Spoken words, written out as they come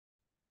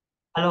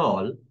Hello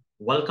all,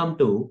 welcome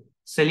to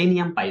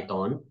Selenium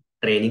Python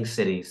Training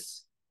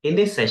Series. In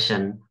this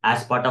session,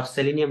 as part of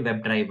Selenium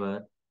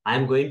WebDriver, I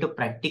am going to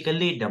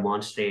practically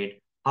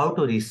demonstrate how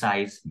to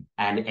resize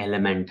an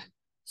element.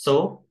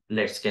 So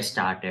let's get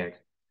started.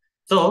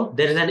 So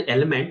there is an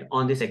element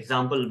on this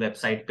example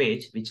website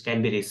page which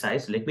can be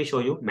resized. Let me show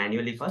you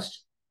manually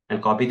first. I'll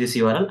copy this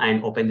URL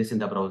and open this in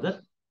the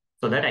browser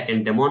so that I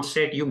can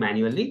demonstrate you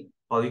manually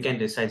how you can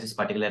resize this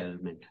particular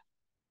element.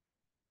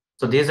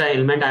 So this is the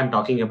element I'm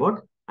talking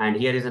about. And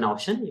here is an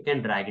option. You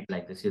can drag it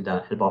like this with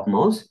the help of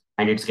mouse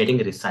and it's getting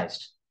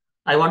resized.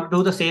 I want to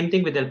do the same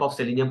thing with the help of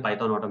Selenium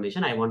Python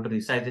automation. I want to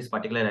resize this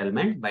particular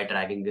element by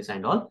dragging this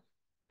and all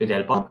with the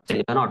help of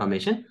Selenium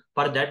automation.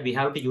 For that, we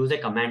have to use a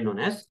command known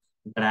as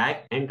drag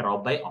and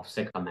drop by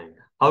offset command.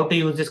 How to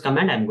use this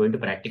command, I'm going to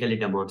practically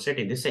demonstrate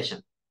in this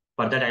session.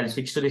 For that, I'll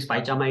switch to this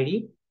PyCharm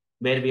ID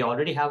where we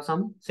already have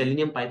some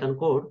Selenium Python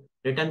code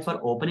written for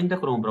opening the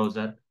Chrome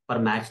browser, for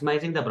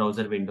maximizing the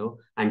browser window,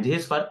 and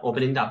this is for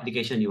opening the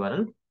application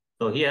URL.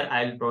 So here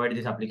I'll provide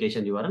this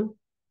application URL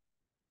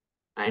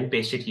and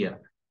paste it here,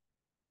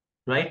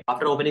 right?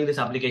 After opening this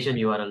application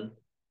URL,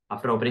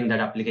 after opening that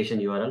application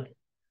URL,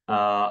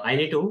 I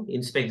need to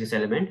inspect this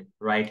element,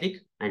 right click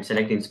and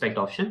select inspect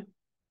option.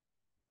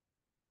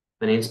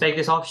 When I inspect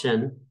this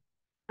option,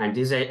 and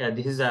this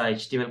is a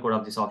HTML code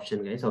of this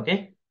option, guys,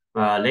 okay?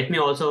 Let me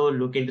also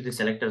look into the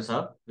selector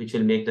sub, which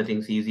will make the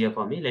things easier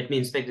for me. Let me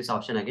inspect this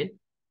option again.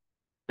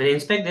 When I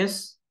inspect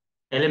this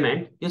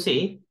element, you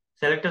see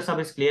selector sub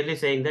is clearly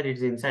saying that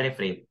it's inside a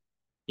frame.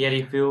 Here,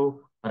 if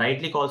you right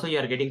click also, you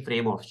are getting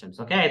frame options.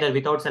 Okay, either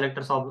without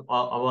selector sub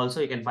or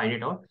also you can find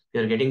it out.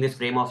 You're getting this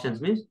frame options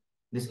means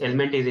this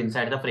element is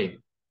inside the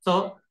frame.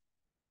 So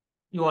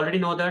you already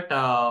know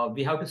that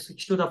we have to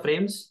switch to the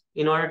frames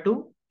in order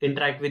to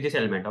interact with this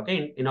element.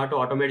 Okay, in order to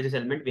automate this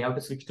element, we have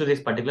to switch to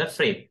this particular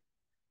frame.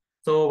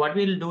 So what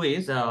we'll do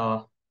is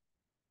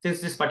since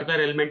this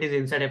particular element is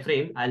inside a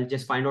frame, I'll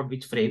just find out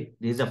which frame.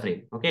 This is a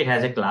frame. Okay, it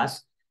has a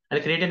class.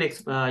 I'll create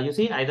you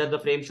see, either the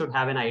frame should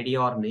have an ID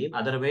or name.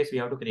 Otherwise, we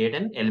have to create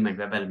an element,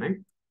 web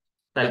element.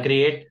 So I'll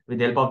create with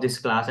the help of this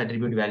class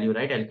attribute value,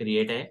 right? I'll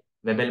create a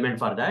web element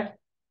for that.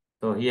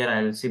 So here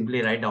I'll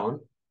simply write down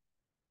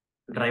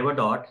driver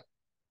dot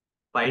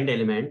find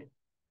element.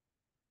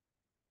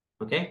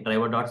 Okay,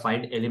 driver dot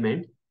find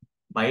element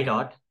by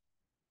dot.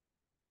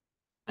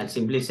 I'll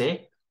simply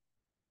say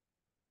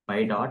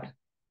by dot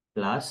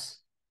class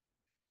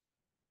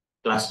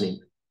name.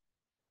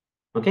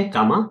 Okay,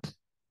 comma,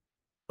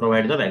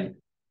 provide the value.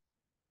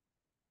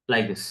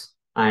 Like this.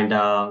 And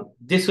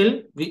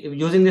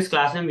using this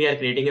class name, we are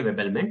creating a web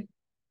element.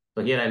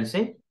 So here I'll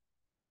say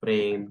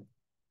frame,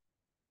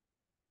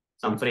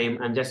 some frame.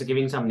 I'm just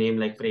giving some name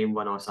like frame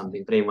one or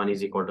something. Frame one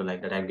is equal to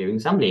like that. I'm giving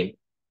some name,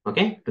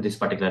 okay, to this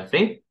particular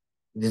frame.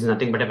 This is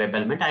nothing but a web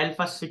element. I'll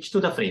first switch to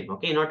the frame,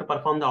 okay, in order to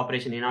perform the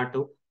operation, in order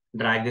to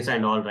drag this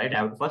and all, right?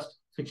 I would first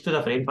switch to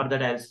the frame. For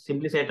that, I'll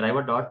simply say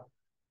driver dot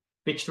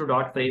switch to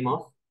dot frame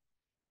of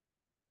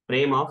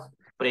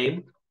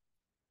frame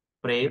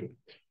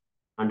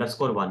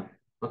underscore one.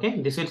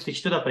 Okay, this will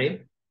switch to the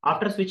frame.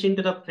 After switching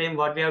to the frame,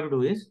 what we have to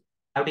do is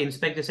have to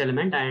inspect this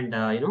element, and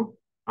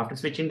after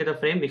switching to the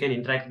frame, we can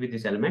interact with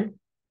this element.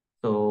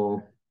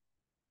 So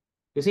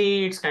you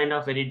see, it's kind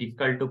of very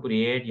difficult to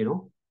create,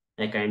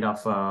 a kind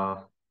of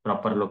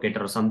proper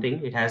locator or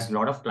something. It has a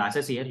lot of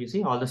classes here. You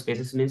see, all the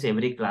spaces means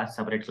every class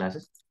separate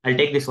classes. I'll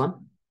take this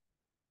one.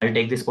 I'll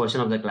take this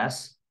portion of the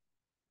class,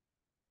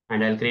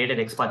 and I'll create an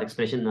XPath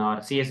expression or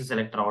CSS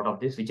selector out of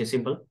this, which is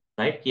simple,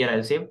 right? Here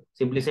I'll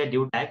simply say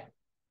div tag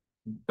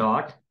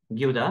dot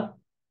give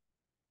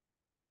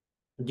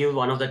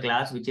one of the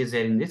class which is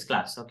there in this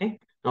class. Okay.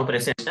 Now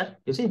press enter.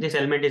 You see this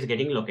element is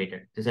getting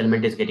located. This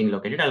element is getting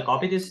located. I'll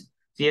copy this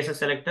CSS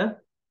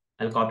selector.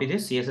 I'll copy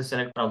this CSS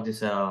selector of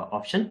this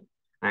option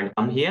and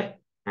come here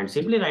and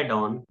simply write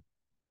down.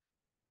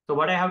 So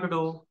what I have to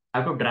do, I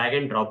have to drag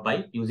and drop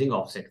by using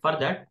offset. For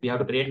that, we have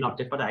to create an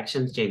object for the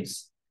action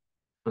chains.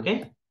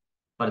 Okay.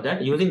 For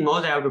that, using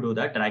mouse, I have to do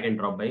that drag and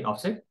drop by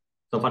offset.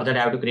 So for that,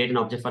 I have to create an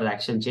object for the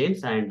action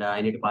chains, and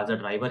I need to pass the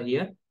driver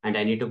here, and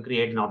I need to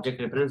create an object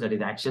reference that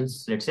is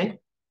actions, let's say.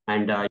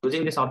 And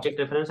using this object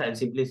reference, I'll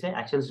simply say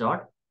actions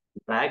dot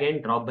drag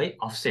and drop by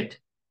offset.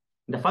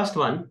 The first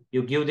one,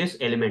 you give this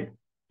element.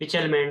 Which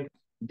element?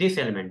 This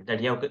element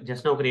that you have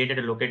just now created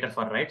a locator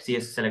for, right?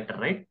 CSS selector,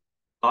 right?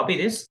 Copy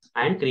this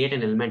and create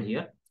an element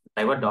here.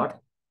 Driver dot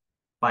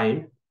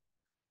find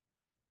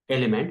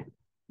element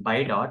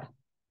by dot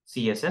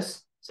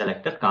CSS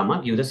selector,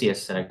 comma, give the CSS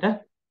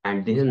selector.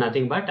 And this is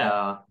nothing but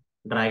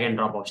drag and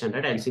drop option,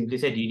 right? I'll simply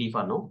say DD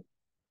for now.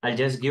 I'll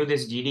just give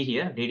this DD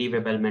here, DD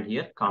web element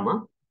here,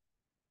 comma.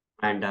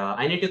 And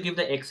I need to give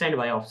the X and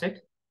Y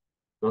offset.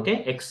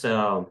 Okay, X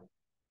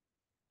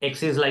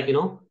is like,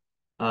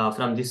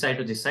 from this side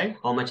to this side,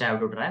 how much I have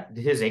to drag.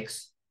 This is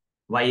X.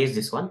 Y is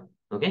this one.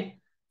 Okay.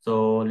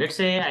 So let's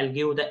say I'll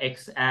give the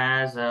X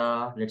as,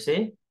 let's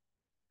say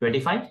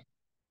 25.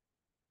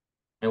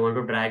 I want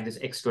to drag this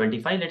X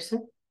 25, let's say,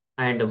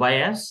 and Y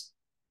as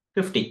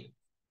 50.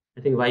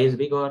 I think Y is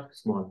big or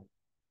small.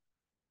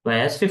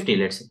 as 50,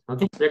 let's say.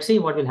 Okay, let's see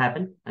what will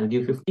happen. I'll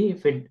give 50.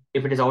 If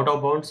it is out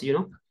of bounds,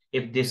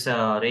 if this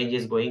range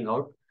is going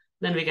out,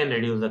 then we can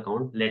reduce the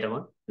count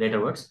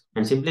laterwards,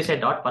 and simply say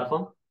dot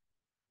perform.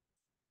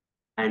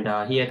 And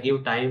here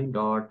give time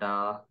dot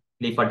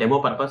for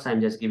demo purpose. I'm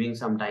just giving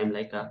some time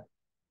like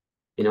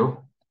you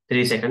know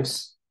 3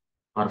 seconds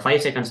or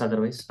 5 seconds,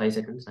 otherwise 5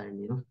 seconds,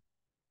 and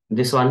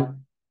this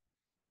one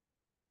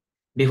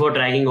before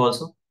dragging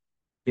also,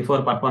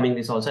 before performing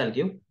this also, I'll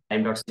give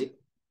time dot sleep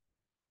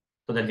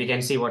so that we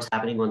can see what's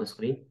happening on the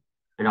screen.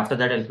 And after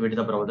that, I'll quit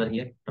the browser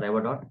here,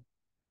 driver dot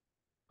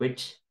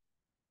quit.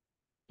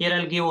 Here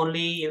I'll give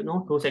only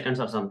 2 seconds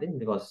or something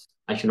because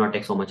I should not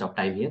take so much of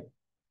time here.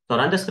 So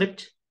run the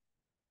script,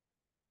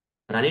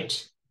 run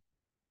it.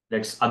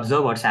 Let's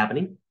observe what's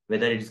happening,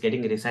 whether it's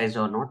getting resized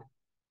or not.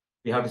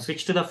 We have to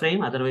switch to the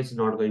frame, otherwise it's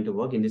not going to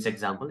work in this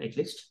example at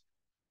least.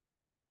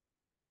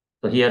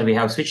 So here we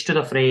have switched to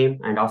the frame,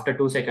 and after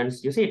 2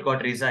 seconds, you see it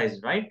got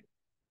resized, right?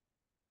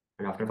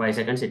 And after 5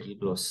 seconds, it will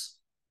close.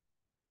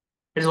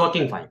 It's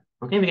working fine.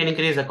 Okay, we can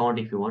increase the count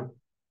if you want.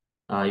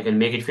 You can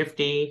make it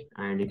 50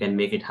 and you can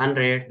make it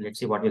 100. Let's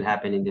see what will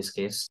happen in this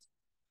case.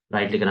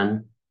 Right click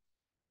run.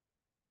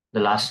 The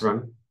last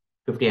run,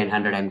 50 and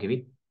 100 I'm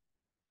giving.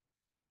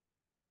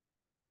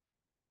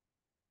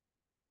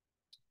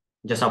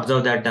 Just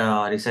observe that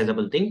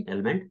resizable thing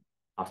element.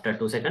 After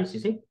 2 seconds, you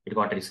see it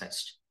got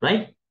resized,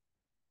 right?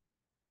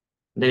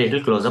 Then it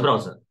will close the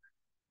browser.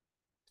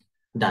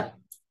 Done.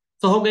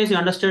 So hope guys you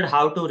understood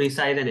how to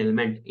resize an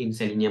element in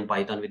Selenium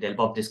Python with the help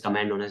of this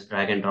command known as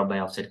drag and drop by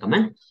offset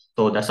command.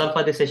 So that's all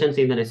for this session.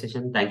 See you in the next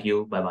session. Thank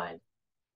you. Bye bye.